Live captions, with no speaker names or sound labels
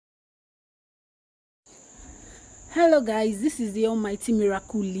Hello guys, this is the almighty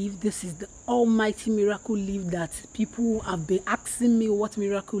miracle leaf. This is the almighty miracle leaf that people have been asking me what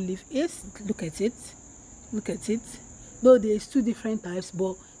miracle leaf is. Look at it. Look at it. Though there's two different types,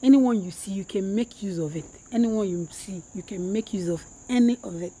 but anyone you see, you can make use of it. Anyone you see, you can make use of any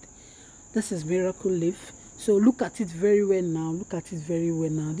of it. This is miracle leaf. So look at it very well now. Look at it very well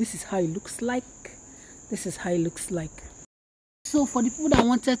now. This is how it looks like. This is how it looks like. So for the people that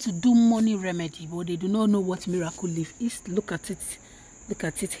wanted to do money remedy but they do not know what miracle leaf is, look at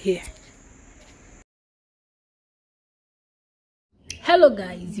it here. Hello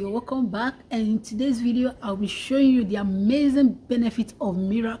guys, you're welcome back, and in today's video I'll be showing you the amazing benefit of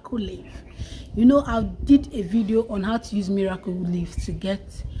miracle leaf. You know, I did a video on how to use miracle leaf to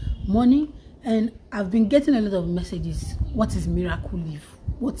get money, and I've been getting a lot of messages. What is miracle leaf?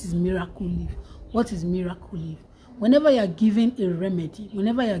 What is miracle leaf? What is miracle leaf? Whenever you are giving a remedy,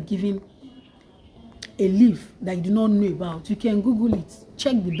 whenever you are giving a leaf that you do not know about, you can Google it,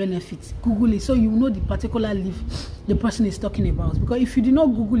 check the benefits, Google it, so you know the particular leaf the person is talking about. Because if you do not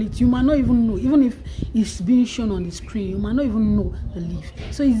Google it, you might not even know. Even if it's being shown on the screen, you might not even know the leaf.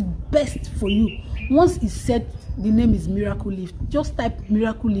 So it's best for you, once it's said the name is miracle leaf, just type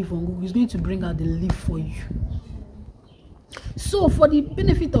miracle leaf on Google. It's going to bring out the leaf for you. So for the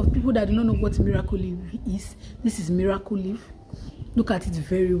benefit of people that do not know what miracle leaf is, this is miracle leaf. Look at it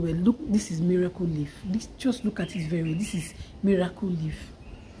very well. Look, this is miracle leaf. Just look at it very well. This is miracle leaf.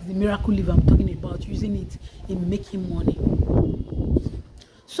 The miracle leaf I'm talking about, using it in making money.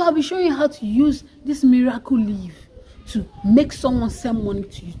 So I'll be showing you how to use this miracle leaf to make someone send money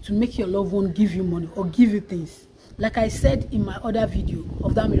to you, to make your loved one give you money or give you things. Like I said in my other video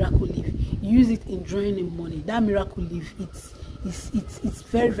of that miracle leaf, you use it in drawing in money. That miracle leaf, it's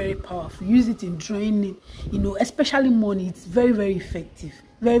very, very powerful. Use it in drawing in, you know, especially money. It's very, very effective.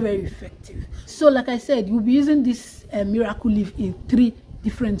 Very, very effective. So like I said, you'll be using this miracle leaf in 3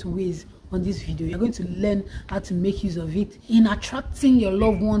 different ways on this video. You're going to learn how to make use of it in attracting your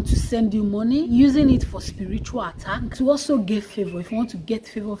loved one to send you money, using it for spiritual attack, to also get favor. If you want to get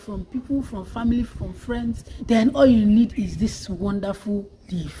favor from people, from family, from friends, then all you need is this wonderful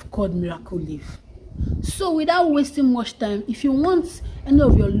leaf called miracle leaf. So without wasting much time, if you want any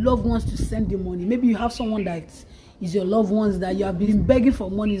of your loved ones to send you money, maybe you have someone that is your loved ones that you have been begging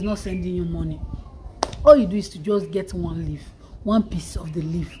for money, is not sending you money, all you do is to just get one leaf, one piece of the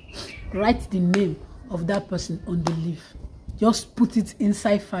leaf, write the name of that person on the leaf, just put it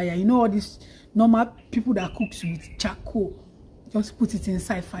inside fire. You know all these normal people that cooks with charcoal, just put it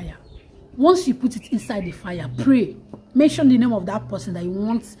inside fire. Once you put it inside the fire, pray. Mention the name of that person that you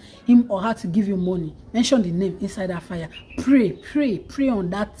want him or her to give you money. Mention the name inside that fire. Pray on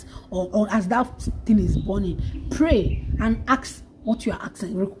that, or as that thing is burning. Pray and ask what you are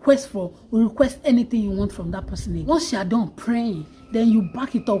asking. Request anything you want from that person. Once you are done praying, then you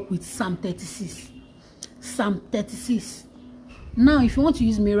back it up with Psalm 36. Psalm 36. Now, if you want to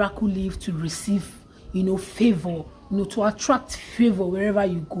use miracle leaf to receive, you know, favor, you know, to attract favor wherever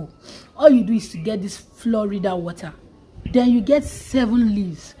you go, all you do is to get this Florida water. Then you get 7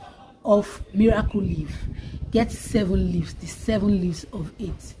 leaves of miracle leaf. Get 7 leaves, the 7 leaves of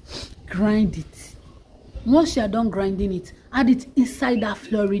it. Grind it. Once you are done grinding it, add it inside that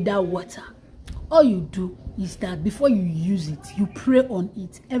Florida water. All you do is that before you use it, you pray on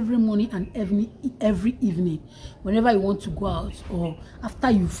it every morning and every evening. Whenever you want to go out, or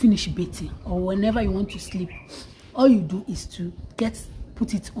after you finish bathing, or whenever you want to sleep, all you do is to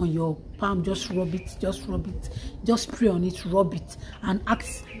put it on your palm. Just rub it, just pray on it, rub it, and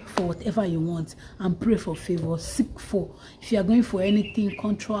ask for whatever you want, and pray for favor. Seek for, if you are going for anything,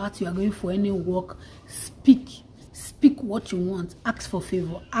 contract, you are going for any work, speak what you want, ask for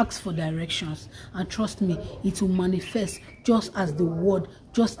favor, ask for directions, and trust me, it will manifest just as the word,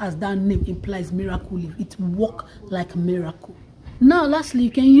 just as that name implies, miracle leaf. It work like a miracle. Now lastly,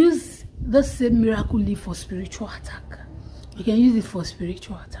 you can use the same miracle leaf for spiritual attack. You can use it for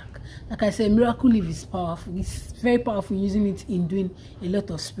spiritual attack. Like I said, miracle leaf is powerful. It's very powerful, using it in doing a lot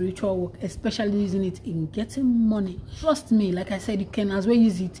of spiritual work, especially using it in getting money. Trust me, like I said, you can as well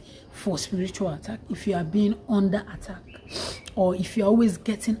use it for spiritual attack if you are being under attack, or if you're always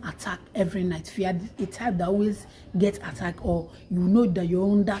getting attacked every night. If you are a type that always gets attacked, or you know that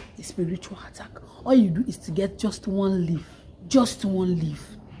you're under a spiritual attack, all you do is to get just 1 leaf. Just 1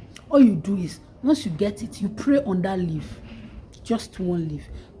 leaf. All you do is, once you get it, you pray on that leaf. Just 1 leaf.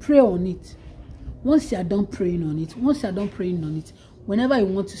 Pray on it. Once you are done praying on it, whenever you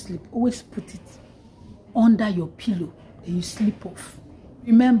want to sleep, always put it under your pillow, then you sleep off.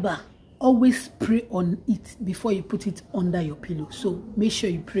 Remember, always pray on it before you put it under your pillow. So make sure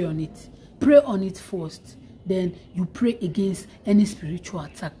you pray on it. Pray on it first, then you pray against any spiritual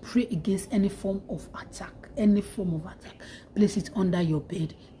attack. Pray against any form of attack. Any form of attack. Place it under your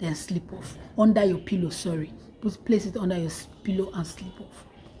bed, then sleep off. Under your pillow, sorry. Place it under your pillow and sleep off.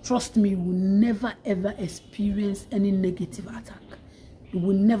 Trust me, you will never ever experience any negative attack. You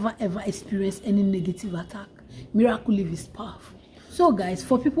will never ever experience any negative attack. Miracle Leaf is powerful. So guys,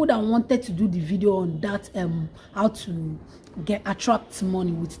 for people that wanted to do the video on that, how to attract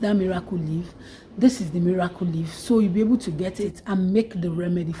money with that Miracle Leaf, this is the Miracle Leaf, so you'll be able to get it and make the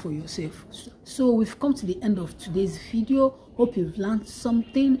remedy for yourself. So we've come to the end of today's video. Hope you've learned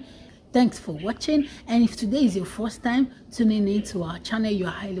something. Thanks for watching, and if today is your first time tuning into our channel, you're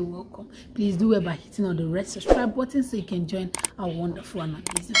highly welcome. Please do it by hitting on the red subscribe button so you can join our wonderful and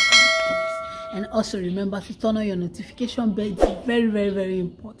amazing family. And also remember to turn on your notification bell. It's very, very, very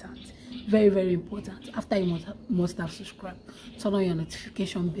important. Very, very important. After you must have subscribed, turn on your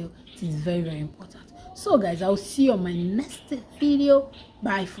notification bell. It is very, very important. So guys, I'll see you on my next video.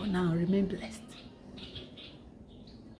 Bye for now. Remain blessed.